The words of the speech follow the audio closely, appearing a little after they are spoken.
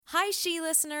Hi, She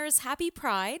listeners. Happy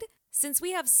Pride. Since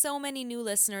we have so many new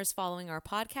listeners following our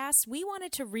podcast, we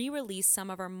wanted to re-release some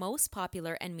of our most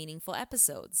popular and meaningful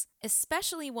episodes,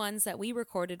 especially ones that we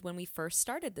recorded when we first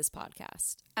started this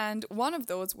podcast. And one of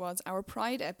those was our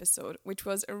Pride episode, which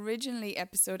was originally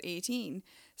episode 18.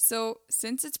 So,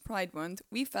 since it's Pride Month,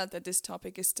 we felt that this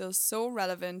topic is still so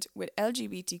relevant with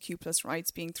LGBTQ plus rights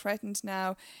being threatened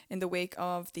now in the wake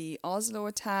of the Oslo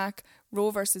attack, Roe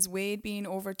versus Wade being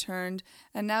overturned,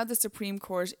 and now the Supreme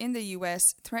Court in the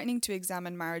US threatening to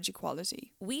examine marriage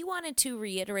equality. We wanted to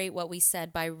reiterate what we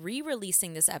said by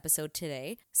re-releasing this episode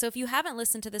today. So if you haven't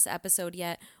listened to this episode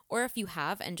yet, or if you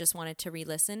have and just wanted to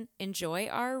re-listen, enjoy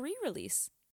our re-release.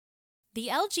 The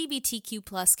LGBTQ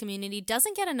plus community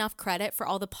doesn't get enough credit for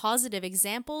all the positive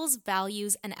examples,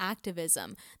 values, and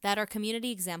activism that our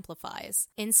community exemplifies.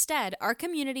 Instead, our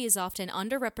community is often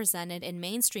underrepresented in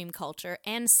mainstream culture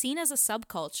and seen as a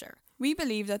subculture. We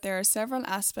believe that there are several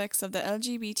aspects of the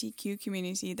LGBTQ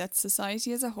community that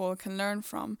society as a whole can learn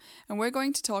from, and we're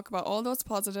going to talk about all those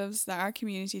positives that our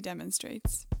community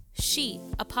demonstrates. She,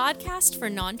 a podcast for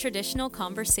non-traditional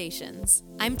conversations.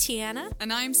 I'm Tiana.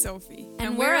 And I'm Sophie.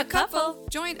 And we're a couple.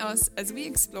 Join us as we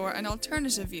explore an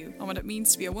alternative view on what it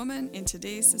means to be a woman in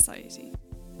today's society.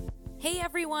 Hey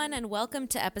everyone, and welcome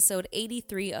to episode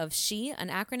 83 of She, an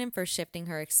acronym for Shifting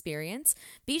Her Experience.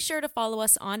 Be sure to follow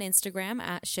us on Instagram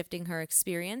at Shifting Her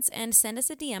Experience and send us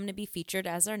a DM to be featured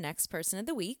as our next person of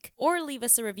the week. Or leave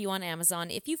us a review on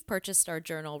Amazon if you've purchased our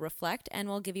journal Reflect, and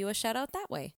we'll give you a shout out that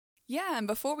way. Yeah, and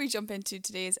before we jump into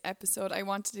today's episode, I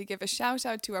wanted to give a shout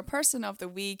out to our person of the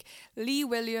week, Lee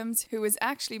Williams, who is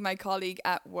actually my colleague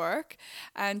at work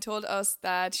and told us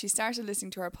that she started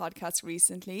listening to our podcast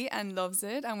recently and loves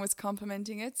it and was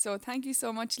complimenting it. So thank you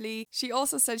so much, Lee. She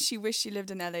also said she wished she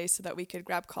lived in LA so that we could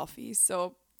grab coffee.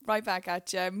 So right back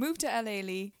at you. Move to LA,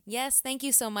 Lee. Yes, thank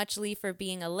you so much, Lee, for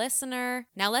being a listener.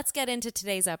 Now let's get into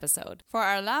today's episode. For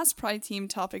our last Pride themed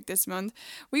topic this month,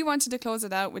 we wanted to close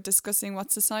it out with discussing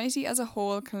what society as a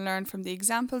whole can learn from the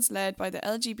examples led by the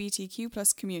LGBTQ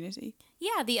plus community.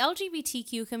 Yeah, the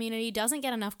LGBTQ community doesn't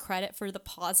get enough credit for the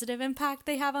positive impact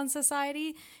they have on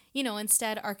society.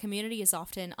 Instead, our community is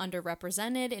often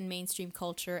underrepresented in mainstream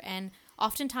culture and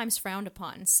oftentimes frowned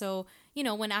upon. So,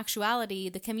 when actuality,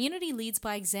 the community leads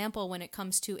by example when it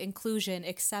comes to inclusion,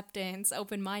 acceptance,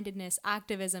 open-mindedness,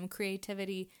 activism,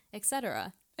 creativity,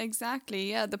 etc.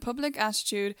 Exactly, yeah. The public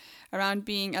attitude around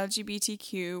being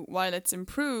LGBTQ, while it's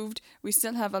improved, we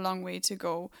still have a long way to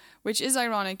go, which is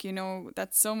ironic, that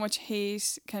so much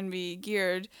hate can be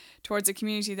geared towards a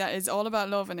community that is all about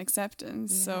love and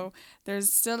acceptance. Yeah. So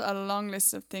there's still a long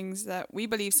list of things that we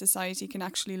believe society can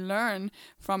actually learn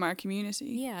from our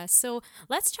community. Yeah, so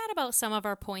let's chat about some of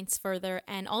our points further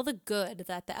and all the good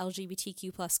that the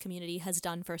LGBTQ plus community has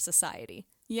done for society.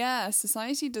 Yeah,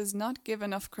 society does not give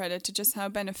enough credit to just how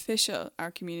beneficial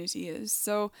our community is.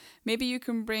 So maybe you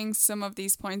can bring some of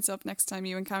these points up next time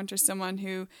you encounter someone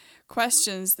who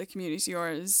questions the community or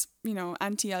is,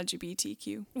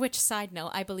 anti-LGBTQ. Which, side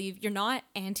note, I believe you're not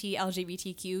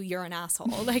anti-LGBTQ, you're an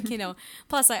asshole.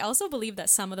 Plus I also believe that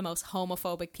some of the most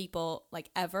homophobic people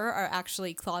ever are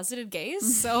actually closeted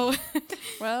gays. So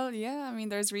well, yeah,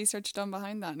 there's research done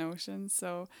behind that notion.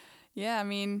 So yeah,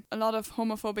 a lot of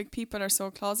homophobic people are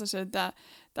so closeted that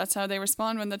that's how they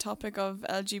respond when the topic of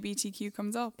LGBTQ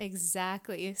comes up.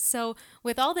 Exactly. So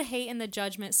with all the hate and the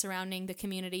judgment surrounding the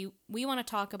community, we want to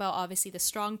talk about obviously the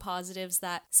strong positives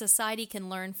that society can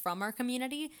learn from our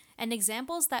community and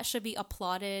examples that should be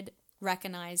applauded,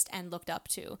 recognized, and looked up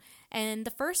to. And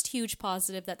the first huge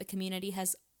positive that the community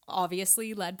has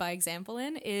obviously led by example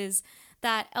in is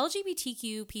that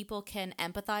LGBTQ people can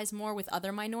empathize more with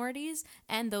other minorities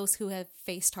and those who have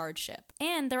faced hardship.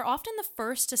 And they're often the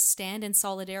first to stand in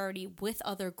solidarity with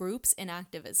other groups in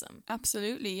activism.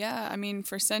 Absolutely, yeah.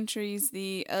 For centuries,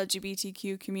 the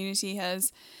LGBTQ community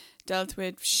has dealt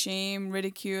with shame,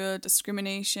 ridicule,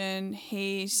 discrimination,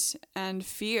 hate, and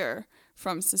fear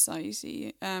from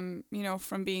society,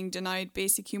 from being denied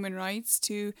basic human rights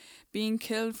to being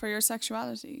killed for your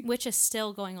sexuality. Which is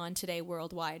still going on today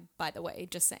worldwide, by the way,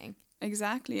 just saying.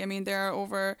 Exactly. There are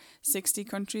over 60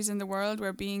 countries in the world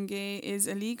where being gay is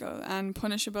illegal and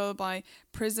punishable by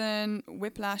prison,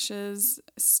 whiplashes,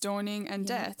 stoning, and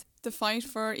death. The fight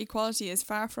for equality is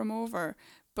far from over.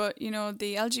 But,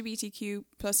 the LGBTQ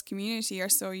plus community are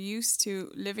so used to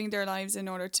living their lives in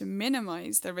order to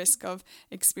minimize the risk of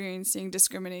experiencing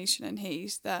discrimination and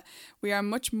hate that we are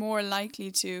much more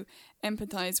likely to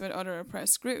empathize with other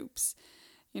oppressed groups.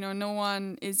 No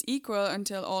one is equal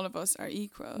until all of us are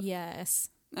equal. Yes.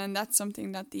 And that's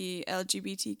something that the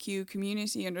LGBTQ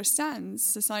community understands.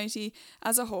 Society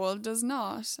as a whole does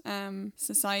not.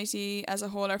 Society as a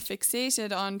whole are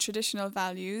fixated on traditional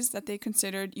values that they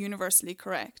considered universally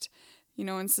correct.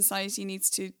 And society needs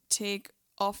to take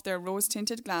off their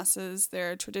rose-tinted glasses,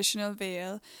 their traditional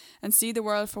veil, and see the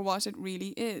world for what it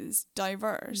really is,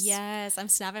 diverse. Yes, I'm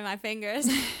snapping my fingers.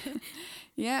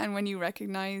 Yeah, and when you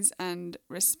recognize and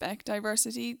respect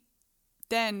diversity,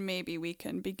 then maybe we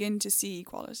can begin to see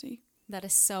equality. That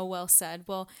is so well said.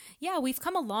 Well, yeah, we've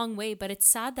come a long way, but it's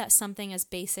sad that something as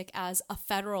basic as a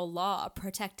federal law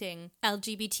protecting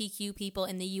LGBTQ people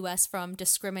in the US from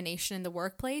discrimination in the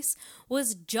workplace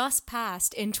was just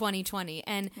passed in 2020.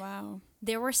 And wow,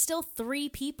 there were still 3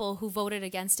 people who voted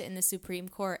against it in the Supreme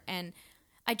Court. And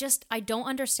I don't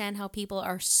understand how people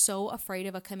are so afraid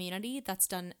of a community that's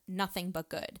done nothing but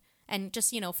good. And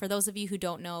just, for those of you who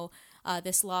don't know,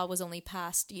 this law was only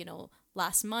passed,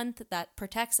 last month that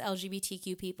protects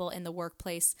LGBTQ people in the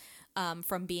workplace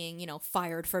from being,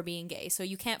 fired for being gay. So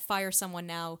you can't fire someone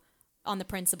now on the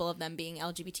principle of them being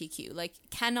LGBTQ. Like,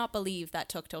 cannot believe that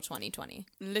took till 2020.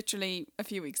 Literally a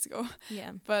few weeks ago.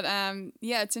 Yeah. But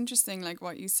yeah, it's interesting, like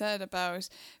what you said about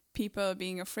people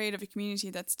being afraid of a community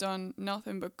that's done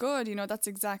nothing but good. That's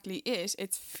exactly it.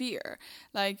 It's fear,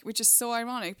 which is so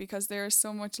ironic because there is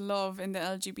so much love in the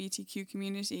LGBTQ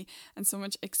community and so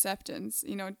much acceptance.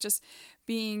 Just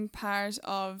being part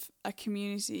of a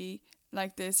community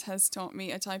like this has taught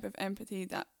me a type of empathy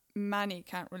that many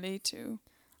can't relate to.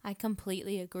 I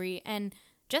completely agree. And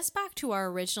just back to our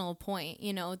original point,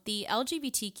 the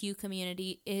LGBTQ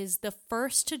community is the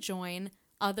first to join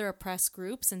other oppressed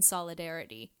groups in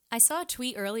solidarity. I saw a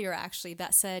tweet earlier actually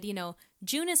that said,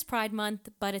 June is Pride Month,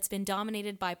 but it's been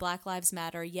dominated by Black Lives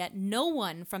Matter, yet no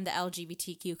one from the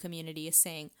LGBTQ community is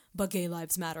saying, but gay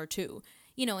lives matter too.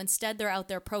 Instead they're out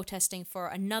there protesting for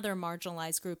another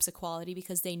marginalized group's equality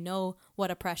because they know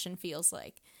what oppression feels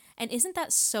like. And isn't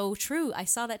that so true? I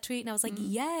saw that tweet and I was like,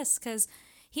 yes, because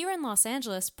here in Los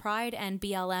Angeles, Pride and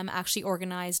BLM actually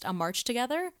organized a march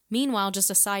together. Meanwhile, just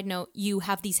a side note, you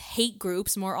have these hate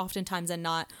groups more oftentimes than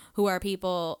not who are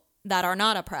people that are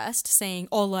not oppressed saying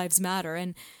all lives matter.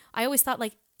 And I always thought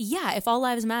yeah, if all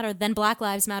lives matter, then Black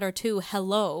lives matter too.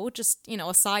 Hello. Just,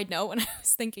 a side note when I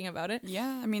was thinking about it.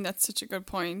 Yeah, I mean, that's such a good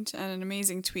point and an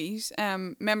amazing tweet.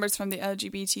 Members from the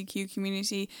LGBTQ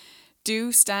community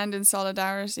do stand in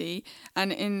solidarity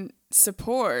and in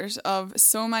support of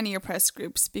so many oppressed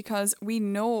groups because we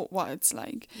know what it's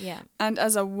like. Yeah. And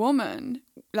as a woman,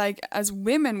 as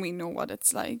women, we know what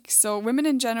it's like. So women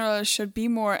in general should be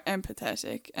more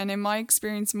empathetic. And in my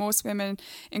experience, most women,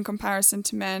 in comparison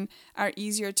to men, are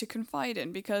easier to confide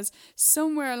in because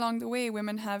somewhere along the way,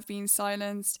 women have been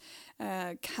silenced,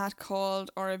 catcalled,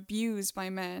 or abused by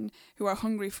men who are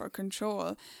hungry for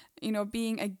control.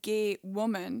 Being a gay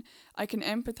woman, I can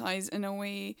empathize in a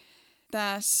way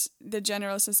that the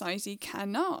general society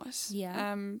cannot.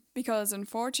 Yeah. Because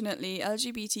unfortunately,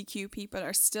 LGBTQ people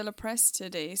are still oppressed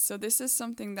today. So this is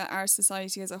something that our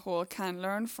society as a whole can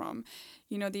learn from.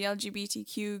 The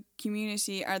LGBTQ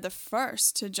community are the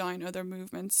first to join other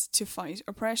movements to fight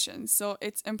oppression. So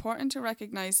it's important to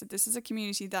recognize that this is a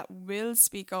community that will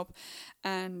speak up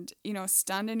and,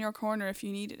 stand in your corner if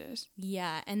you needed it.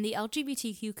 Yeah, and the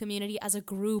LGBTQ community as a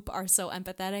group are so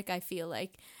empathetic, I feel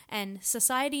like. And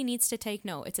society needs to take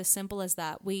note. It's as simple as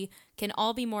that. We can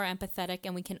all be more empathetic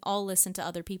and we can all listen to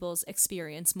other people's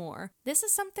experience more. This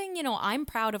is something, I'm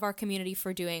proud of our community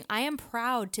for doing. I am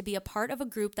proud to be a part of a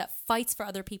group that fights for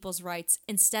other people's rights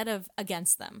instead of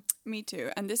against them. Me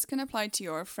too. And this can apply to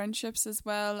your friendships as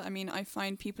well. I mean, I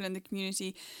find people in the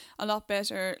community a lot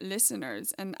better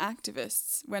listeners and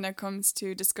activists when it comes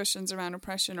to discussions around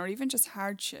oppression or even just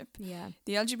hardship. Yeah.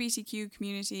 The LGBTQ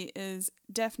community is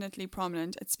definitely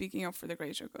prominent at speaking up for the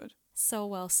greater good. So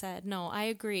well said. No, I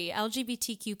agree.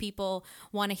 LGBTQ people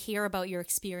want to hear about your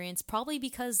experience probably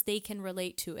because they can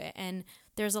relate to it. And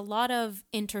there's a lot of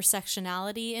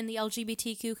intersectionality in the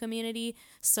LGBTQ community,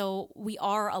 so we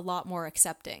are a lot more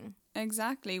accepting.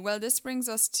 Exactly. Well, this brings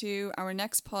us to our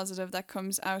next positive that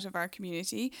comes out of our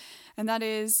community, and that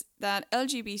is that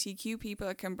LGBTQ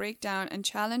people can break down and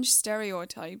challenge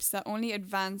stereotypes that only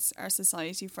advance our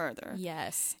society further.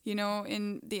 Yes.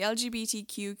 In the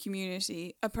LGBTQ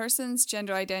community, a person's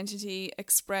gender identity,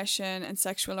 expression, and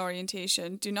sexual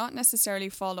orientation do not necessarily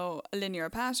follow a linear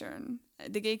pattern.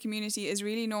 The gay community is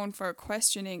really known for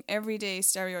questioning everyday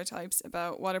stereotypes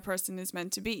about what a person is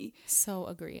meant to be. So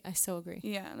agree. I so agree.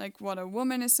 Yeah, like what a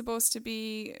woman is supposed to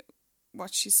be,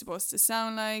 what she's supposed to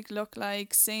sound like, look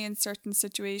like, say in certain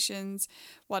situations,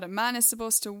 what a man is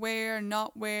supposed to wear,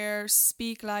 not wear,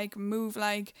 speak like, move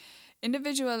like.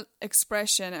 Individual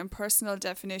expression and personal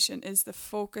definition is the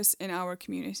focus in our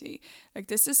community. Like,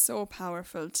 this is so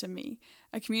powerful to me.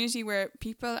 A community where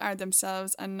people are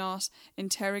themselves and not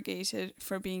interrogated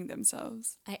for being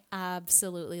themselves. I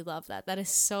absolutely love that. That is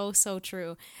so, so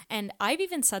true. And I've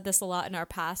even said this a lot in our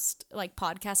past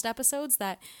podcast episodes,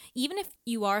 that even if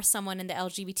you are someone in the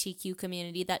LGBTQ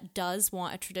community that does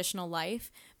want a traditional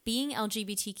life, being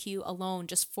LGBTQ alone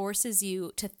just forces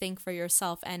you to think for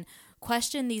yourself and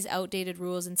question these outdated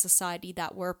rules in society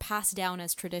that were passed down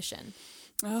as tradition.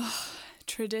 Oh,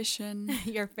 tradition.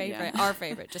 Your favorite, Yeah. Our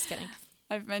favorite, just kidding.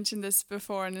 I've mentioned this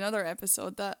before in another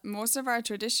episode, that most of our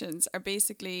traditions are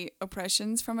basically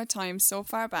oppressions from a time so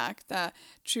far back that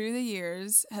through the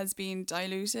years has been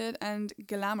diluted and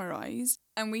glamorized,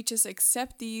 and we just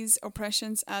accept these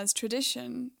oppressions as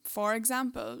tradition. For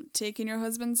example, taking your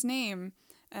husband's name,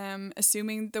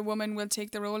 assuming the woman will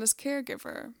take the role as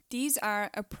caregiver. These are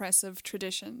oppressive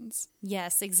traditions.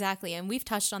 Yes, exactly. And we've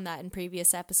touched on that in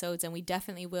previous episodes, and we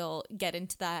definitely will get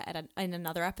into that in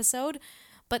another episode.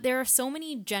 But there are so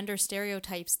many gender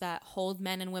stereotypes that hold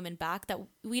men and women back that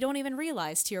we don't even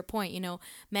realize, to your point.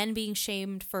 Men being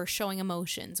shamed for showing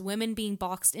emotions, women being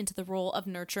boxed into the role of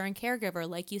nurturer and caregiver,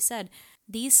 like you said.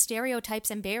 These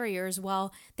stereotypes and barriers,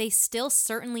 while they still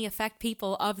certainly affect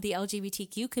people of the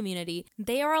LGBTQ community,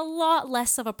 they are a lot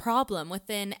less of a problem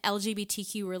within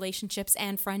LGBTQ relationships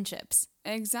and friendships.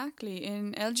 Exactly.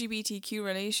 In LGBTQ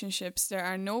relationships, there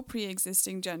are no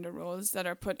pre-existing gender roles that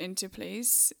are put into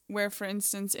place, where, for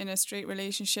instance, in a straight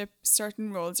relationship,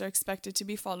 certain roles are expected to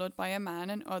be followed by a man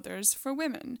and others for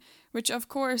women, which, of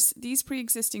course, these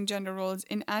pre-existing gender roles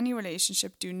in any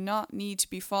relationship do not need to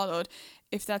be followed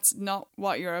if that's not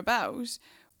what you're about.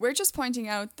 We're just pointing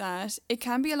out that it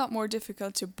can be a lot more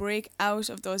difficult to break out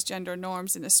of those gender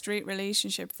norms in a straight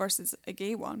relationship versus a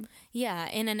gay one. Yeah,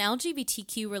 in an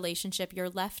LGBTQ relationship, you're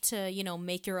left to,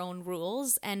 make your own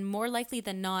rules, and more likely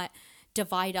than not,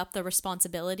 divide up the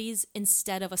responsibilities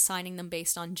instead of assigning them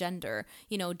based on gender.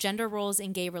 Gender roles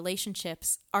in gay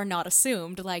relationships are not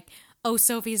assumed, like, oh,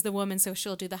 Sophie's the woman, so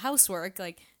she'll do the housework.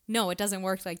 No, it doesn't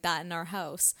work like that in our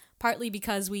house. Partly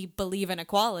because we believe in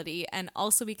equality, and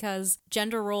also because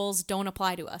gender roles don't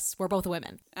apply to us. We're both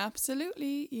women.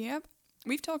 Absolutely, yep.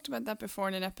 We've talked about that before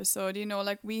in an episode.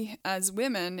 We as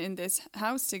women in this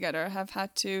house together have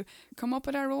had to come up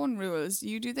with our own rules.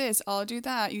 You do this, I'll do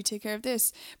that, you take care of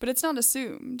this. But it's not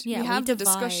assumed. Yeah, we have the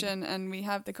divide. discussion and we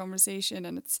have the conversation,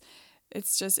 and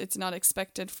it's not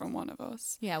expected from one of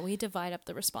us. Yeah, we divide up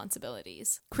the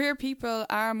responsibilities. Queer people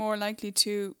are more likely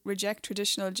to reject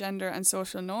traditional gender and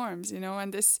social norms,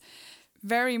 and this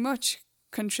very much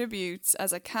contributes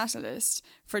as a catalyst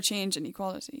for change and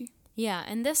equality. Yeah,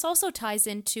 and this also ties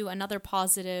into another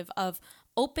positive of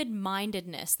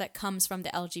open-mindedness that comes from the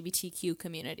LGBTQ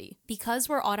community. Because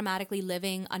we're automatically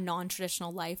living a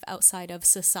non-traditional life outside of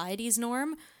society's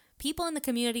norm, people in the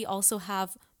community also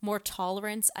have more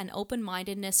tolerance and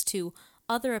open-mindedness to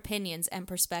other opinions and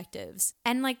perspectives.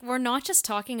 And we're not just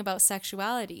talking about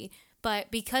sexuality,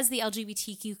 but because the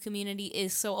LGBTQ community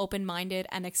is so open-minded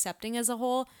and accepting as a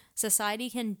whole, society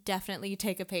can definitely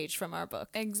take a page from our book.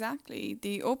 Exactly.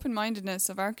 The open-mindedness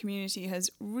of our community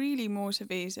has really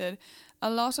motivated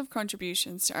a lot of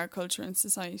contributions to our culture and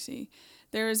society.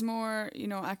 There is more,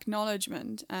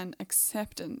 acknowledgement and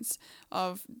acceptance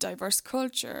of diverse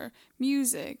culture,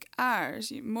 music,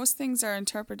 art. Most things are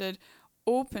interpreted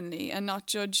openly and not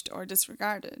judged or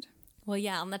disregarded. Well,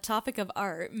 yeah, on the topic of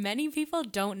art, many people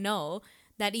don't know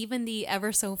that even the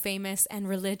ever so famous and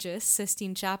religious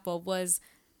Sistine Chapel was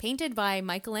painted by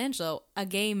Michelangelo, a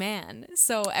gay man.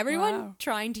 So everyone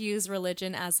trying to use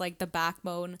religion as the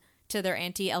backbone to their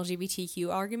anti-LGBTQ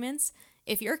arguments,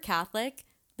 if you're Catholic,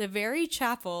 the very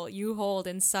chapel you hold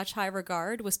in such high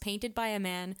regard was painted by a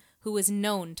man who was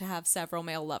known to have several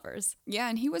male lovers. Yeah,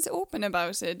 and he was open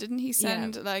about it. Didn't he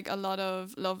send a lot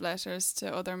of love letters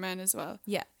to other men as well?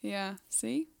 Yeah. Yeah,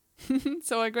 see?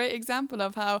 So a great example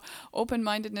of how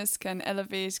open-mindedness can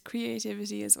elevate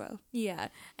creativity as well. Yeah.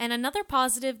 And another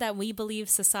positive that we believe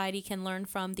society can learn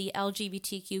from the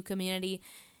LGBTQ community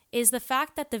is the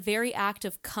fact that the very act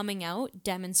of coming out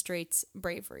demonstrates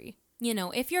bravery.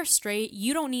 If you're straight,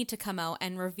 you don't need to come out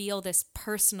and reveal this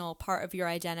personal part of your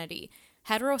identity.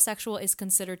 Heterosexual is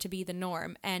considered to be the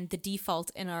norm and the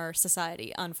default in our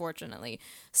society, unfortunately.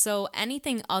 So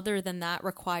anything other than that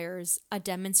requires a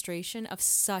demonstration of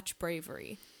such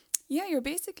bravery. Yeah, you're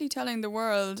basically telling the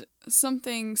world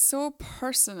something so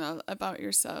personal about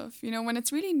yourself, when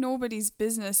it's really nobody's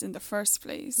business in the first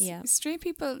place. Yeah. Straight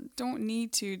people don't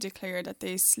need to declare that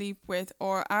they sleep with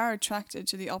or are attracted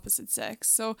to the opposite sex.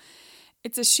 So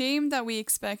It's a shame that we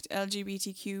expect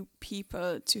LGBTQ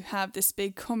people to have this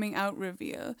big coming out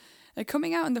reveal. Like,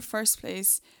 coming out in the first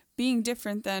place, being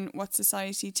different than what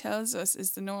society tells us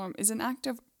is the norm, is an act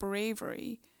of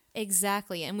bravery.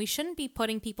 Exactly, and we shouldn't be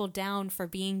putting people down for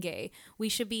being gay. We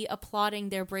should be applauding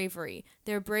their bravery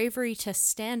to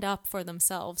stand up for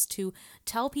themselves, to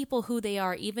tell people who they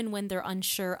are even when they're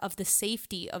unsure of the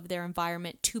safety of their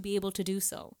environment to be able to do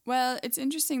so. Well, it's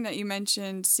interesting that you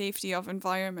mentioned safety of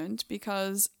environment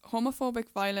because homophobic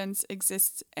violence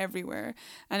exists everywhere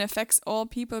and affects all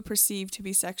people perceived to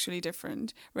be sexually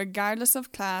different, regardless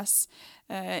of class,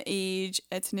 age,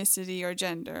 ethnicity, or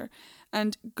gender.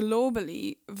 And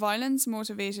globally, violence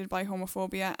motivated by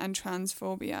homophobia and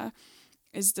transphobia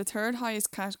is the third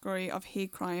highest category of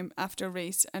hate crime after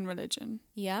race and religion.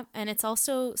 Yeah, and it's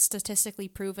also statistically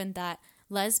proven that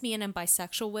lesbian and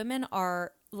bisexual women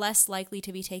are less likely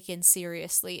to be taken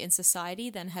seriously in society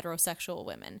than heterosexual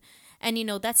women. And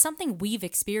that's something we've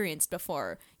experienced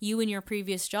before. You in your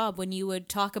previous job when you would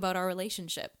talk about our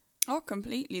relationship. Oh,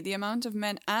 completely. The amount of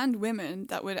men and women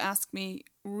that would ask me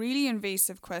really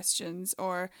invasive questions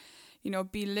or,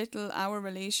 belittle our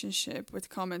relationship with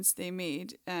comments they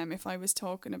made if I was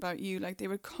talking about you. Like, they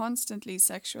would constantly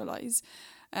sexualize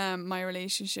my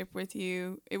relationship with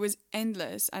you. It was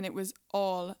endless and it was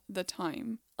all the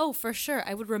time. Oh, for sure.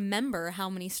 I would remember how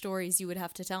many stories you would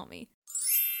have to tell me.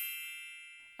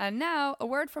 And now, a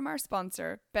word from our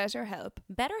sponsor, BetterHelp.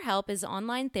 BetterHelp is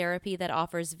online therapy that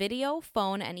offers video,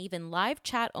 phone, and even live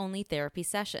chat-only therapy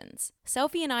sessions.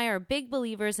 Sophie and I are big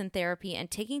believers in therapy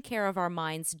and taking care of our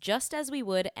minds just as we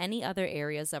would any other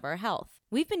areas of our health.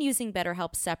 We've been using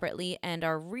BetterHelp separately and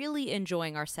are really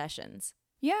enjoying our sessions.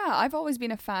 Yeah, I've always been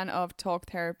a fan of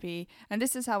talk therapy, and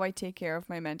this is how I take care of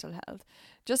my mental health.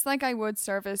 Just like I would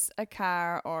service a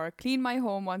car or clean my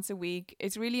home once a week,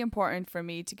 it's really important for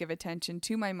me to give attention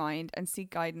to my mind and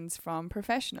seek guidance from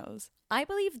professionals. I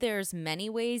believe there's many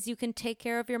ways you can take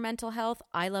care of your mental health.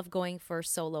 I love going for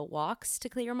solo walks to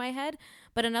clear my head,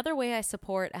 but another way I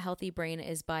support a healthy brain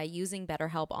is by using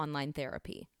BetterHelp online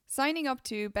therapy. Signing up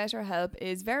to BetterHelp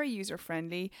is very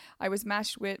user-friendly. I was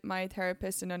matched with my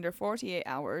therapist in under 48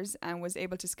 hours and was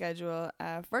able to schedule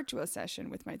a virtual session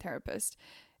with my therapist.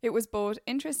 It was both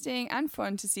interesting and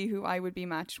fun to see who I would be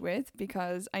matched with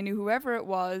because I knew whoever it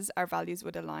was, our values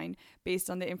would align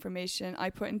based on the information I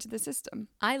put into the system.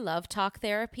 I love talk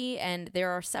therapy, and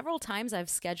there are several times I've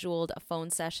scheduled a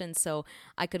phone session so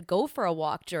I could go for a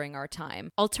walk during our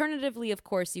time. Alternatively, of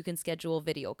course, you can schedule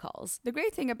video calls. The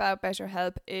great thing about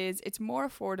BetterHelp is it's more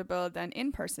affordable than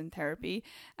in-person therapy,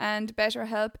 and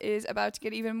BetterHelp is about to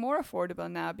get even more affordable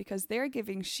now because they're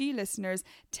giving She listeners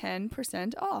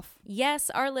 10% off. Yes,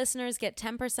 our listeners get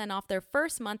 10% off their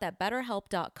first month at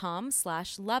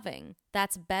betterhelp.com/loving.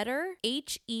 That's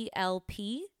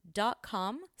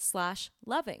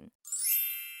betterhelp.com/loving.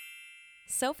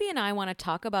 Sophie and I want to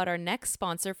talk about our next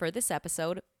sponsor for this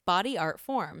episode, Body Art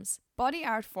Forms. Body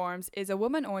Art Forms is a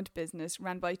woman-owned business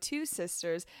run by two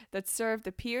sisters that serve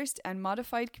the pierced and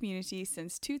modified community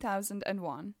since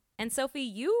 2001. And Sophie,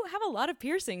 you have a lot of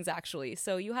piercings actually,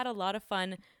 so you had a lot of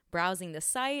fun browsing the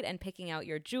site and picking out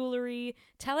your jewelry.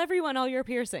 Tell everyone all your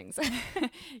piercings.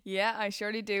 Yeah, I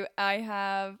surely do. I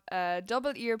have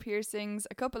double ear piercings,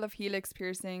 a couple of helix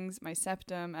piercings, my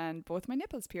septum, and both my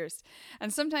nipples pierced.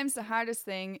 And sometimes the hardest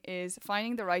thing is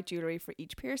finding the right jewelry for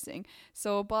each piercing.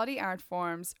 So Body Art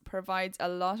Forms provides a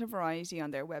lot of variety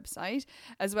on their website,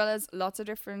 as well as lots of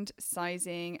different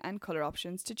sizing and color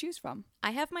options to choose from.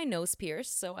 I have my nose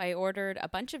pierced, so I ordered a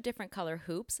bunch of different color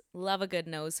hoops. Love a good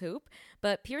nose hoop.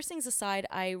 But piercings aside,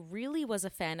 I really was a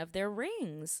fan of their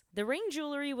rings. The ring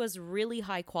jewelry was really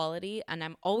high quality, and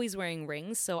I'm always wearing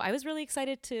rings, so I was really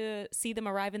excited to see them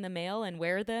arrive in the mail and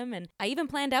wear them, and I even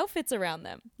planned outfits around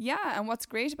them. Yeah, and what's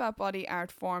great about Body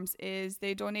Art Forms is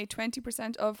they donate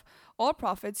 20% of all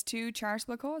profits to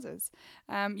charitable causes.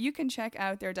 You can check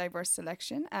out their diverse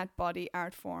selection at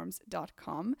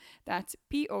bodyartforms.com. That's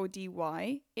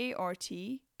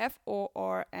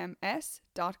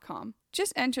BODYARTFORMS.com.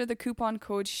 Just enter the coupon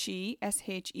code SHE,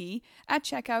 SHE, at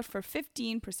checkout for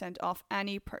 15% off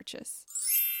any purchase.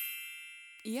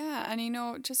 Yeah,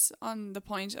 and just on the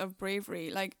point of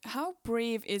bravery, like how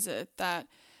brave is it that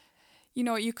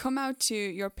you come out to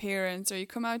your parents or you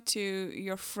come out to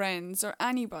your friends or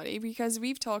anybody, because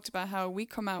we've talked about how we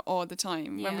come out all the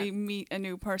time when we meet a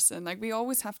new person. Like, we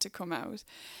always have to come out.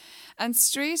 And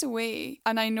straight away,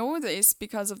 and I know this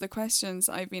because of the questions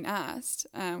I've been asked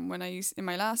in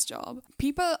my last job,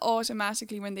 people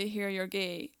automatically, when they hear you're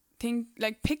gay,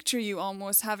 picture you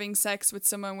almost having sex with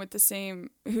someone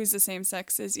who's the same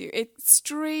sex as you. It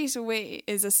straight away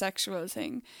is a sexual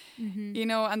thing, you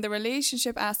know, and the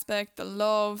relationship aspect, the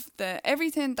love, the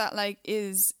everything that like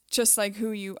is just like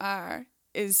who you are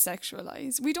is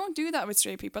sexualized. We don't do that with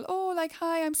straight people. Oh, like,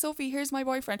 hi, I'm Sophie, here's my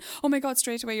boyfriend. Oh my God,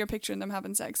 straight away you're picturing them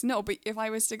having sex. No, but if I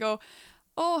was to go,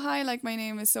 oh, hi, like, my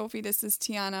name is Sophie, this is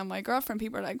Tiana, my girlfriend,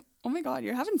 people are like, oh my God,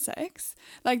 you're having sex?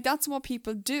 Like, that's what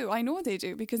people do. I know they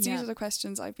do, because these are the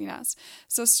questions I've been asked.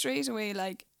 So straight away,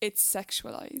 like, it's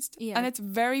sexualized. Yeah. And it's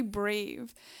very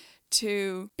brave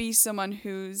to be someone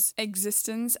whose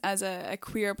existence as a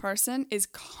queer person is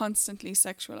constantly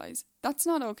sexualized. That's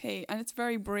not okay. And it's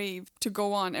very brave to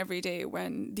go on every day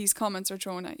when these comments are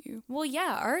thrown at you. Well,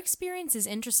 yeah, our experience is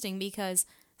interesting because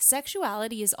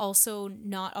sexuality is also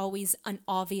not always an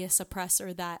obvious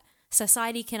oppressor that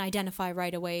society can identify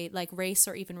right away, like race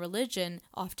or even religion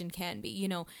often can be, you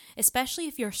know, especially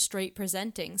if you're straight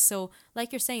presenting. So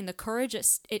like you're saying, the courage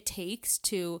it takes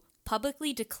to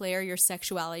publicly declare your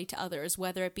sexuality to others,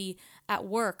 whether it be at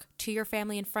work, to your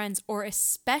family and friends, or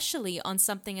especially on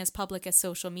something as public as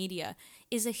social media,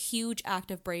 is a huge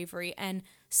act of bravery and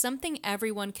something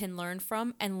everyone can learn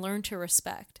from and learn to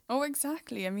respect. Oh,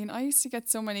 exactly. I mean, I used to get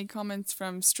so many comments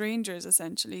from strangers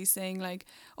essentially saying like,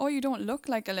 oh, you don't look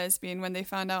like a lesbian, when they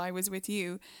found out I was with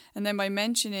you. And then by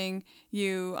mentioning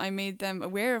you, I made them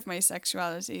aware of my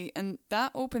sexuality, and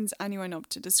that opens anyone up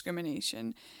to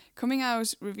discrimination. Coming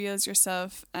out reveals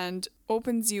yourself and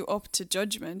opens you up to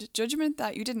judgment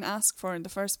that you didn't ask for in the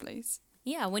first place.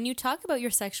 Yeah, when you talk about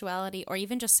your sexuality or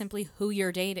even just simply who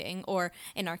you're dating, or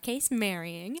in our case,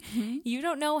 marrying, you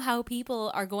don't know how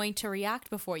people are going to react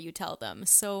before you tell them.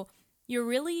 So you're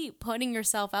really putting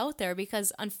yourself out there,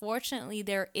 because unfortunately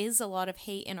there is a lot of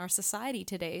hate in our society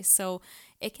today. So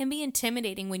it can be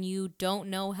intimidating when you don't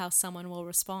know how someone will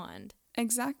respond.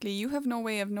 Exactly. You have no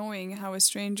way of knowing how a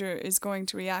stranger is going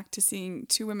to react to seeing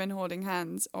two women holding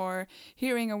hands or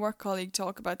hearing a work colleague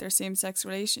talk about their same-sex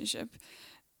relationship.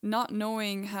 Not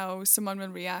knowing how someone will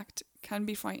react can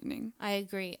be frightening. I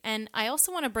agree. And I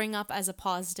also want to bring up as a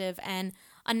positive, and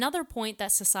another point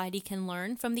that society can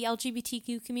learn from the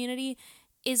LGBTQ community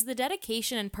is the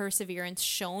dedication and perseverance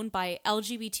shown by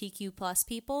LGBTQ plus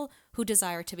people who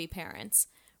desire to be parents.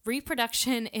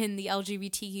 Reproduction in the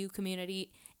LGBTQ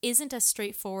community isn't as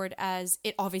straightforward as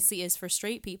it obviously is for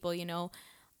straight people, you know.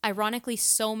 Ironically,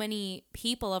 so many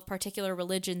people of particular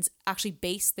religions actually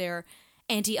base their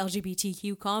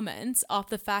anti-LGBTQ comments off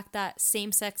the fact that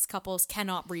same-sex couples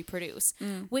cannot reproduce,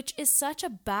 which is such a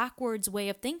backwards way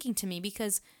of thinking to me,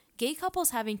 because gay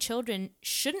couples having children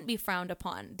shouldn't be frowned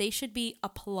upon. They should be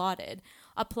applauded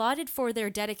for their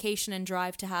dedication and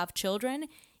drive to have children,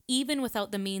 even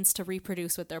without the means to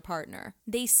reproduce with their partner.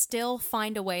 They still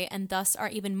find a way, and thus are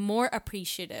even more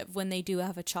appreciative when they do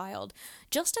have a child,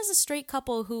 just as a straight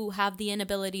couple who have the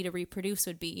inability to reproduce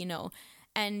would be, you know.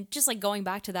 And just like going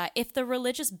back to that, if the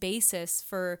religious basis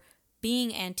for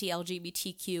being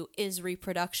anti-LGBTQ is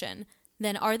reproduction,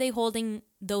 then are they holding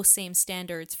those same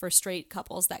standards for straight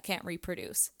couples that can't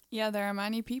reproduce? Yeah, there are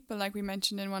many people, like we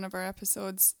mentioned in one of our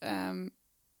episodes,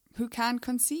 who can't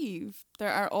conceive.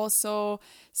 There are also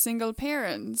single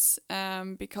parents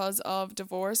because of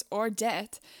divorce or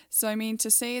death. So I mean, to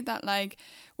say that like,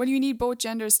 well, you need both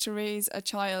genders to raise a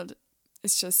child,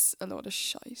 it's just a load of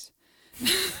shite.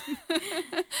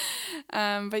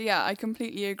 But yeah, I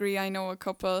completely agree. I know a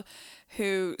couple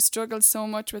who struggled so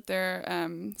much with their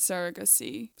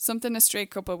surrogacy, something a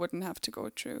straight couple wouldn't have to go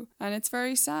through, and it's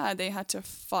very sad. They had to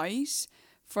fight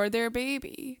for their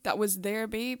baby that was their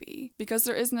baby, because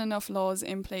there isn't enough laws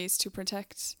in place to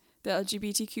protect the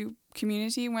LGBTQ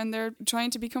community when they're trying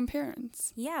to become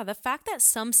parents. Yeah, the fact that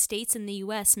some states in the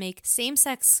US make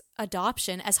same-sex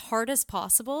adoption as hard as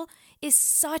possible is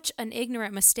such an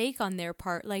ignorant mistake on their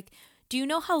part. Like, do you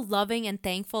know how loving and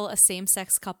thankful a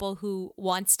same-sex couple who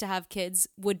wants to have kids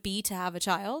would be to have a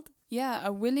child? Yeah,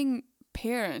 a willing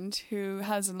parent who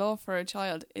has love for a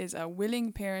child is a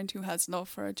willing parent who has love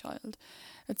for a child.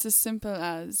 It's as simple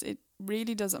as it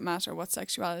really doesn't matter what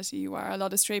sexuality you are. A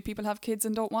lot of straight people have kids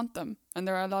and don't want them, and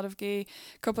there are a lot of gay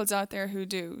couples out there who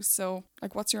do. So,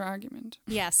 like, what's your argument?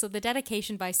 Yeah, so the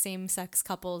dedication by same-sex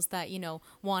couples that, you know,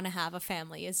 want to have a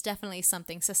family is definitely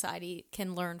something society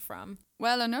can learn from.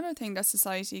 Well, another thing that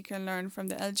society can learn from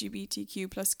the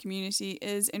LGBTQ plus community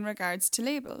is in regards to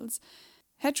labels.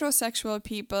 Heterosexual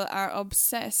people are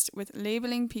obsessed with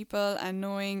labeling people and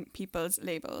knowing people's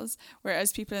labels,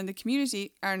 whereas people in the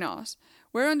community are not.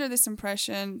 We're under this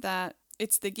impression that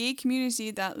it's the gay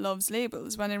community that loves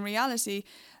labels, when in reality,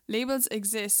 labels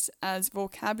exist as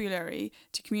vocabulary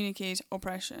to communicate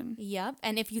oppression. Yep.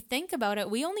 And if you think about it,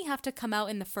 we only have to come out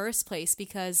in the first place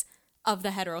because of the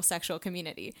heterosexual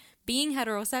community. Being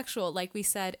heterosexual, like we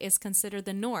said, is considered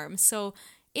the norm. So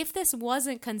if this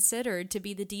wasn't considered to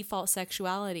be the default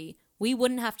sexuality, we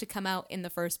wouldn't have to come out in the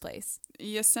first place.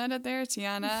 You said it there,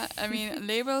 Tiana. I mean,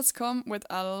 labels come with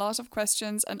a lot of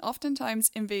questions and oftentimes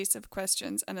invasive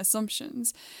questions and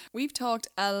assumptions. We've talked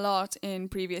a lot in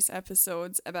previous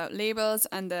episodes about labels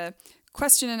and the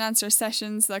question and answer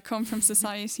sessions that come from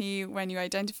society when you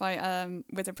identify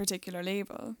with a particular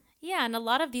label. Yeah, and a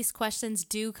lot of these questions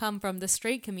do come from the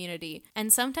straight community,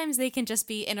 and sometimes they can just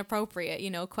be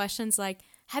inappropriate, questions like,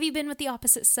 have you been with the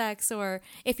opposite sex? Or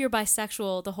if you're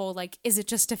bisexual, the whole like, is it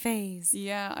just a phase?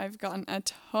 Yeah, I've gotten a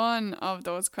ton of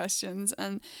those questions,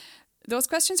 and those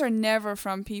questions are never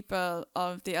from people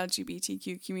of the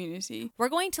LGBTQ community. We're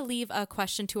going to leave a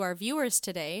question to our viewers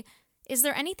today. Is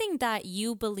there anything that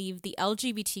you believe the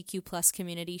LGBTQ plus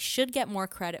community should get more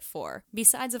credit for,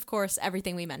 besides, of course,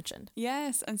 everything we mentioned?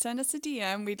 Yes, and send us a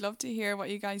DM. We'd love to hear what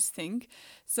you guys think.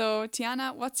 So,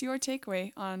 Tiana, what's your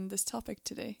takeaway on this topic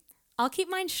today? I'll keep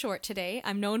mine short today.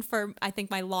 I'm known for, I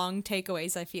think, my long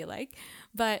takeaways, I feel like.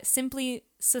 But simply,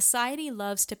 society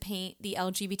loves to paint the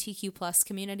LGBTQ plus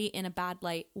community in a bad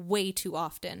light way too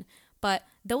often. But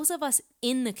those of us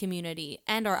in the community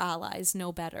and our allies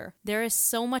know better. There is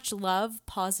so much love,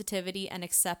 positivity, and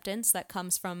acceptance that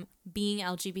comes from being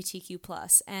LGBTQ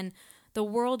plus, and the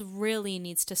world really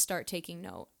needs to start taking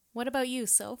note. What about you,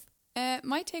 Soph?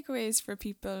 My takeaway is for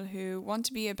people who want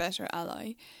to be a better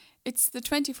ally. It's the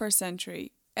 21st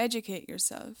century. Educate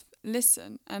yourself,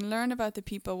 listen, and learn about the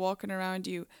people walking around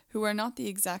you who are not the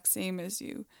exact same as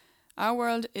you. Our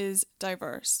world is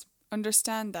diverse.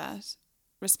 Understand that.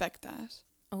 Respect that.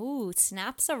 Oh,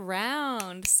 snaps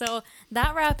around. So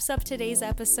that wraps up today's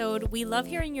episode. We love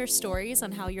hearing your stories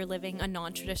on how you're living a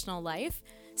non-traditional life.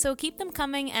 So keep them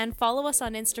coming and follow us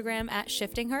on Instagram at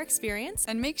Shifting Her Experience.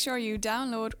 And make sure you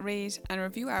download, rate, and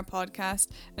review our podcast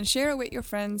and share it with your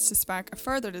friends to spark a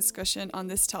further discussion on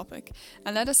this topic.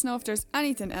 And let us know if there's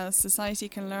anything else society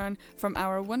can learn from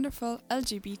our wonderful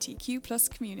LGBTQ plus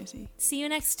community. See you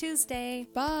next Tuesday.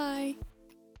 Bye.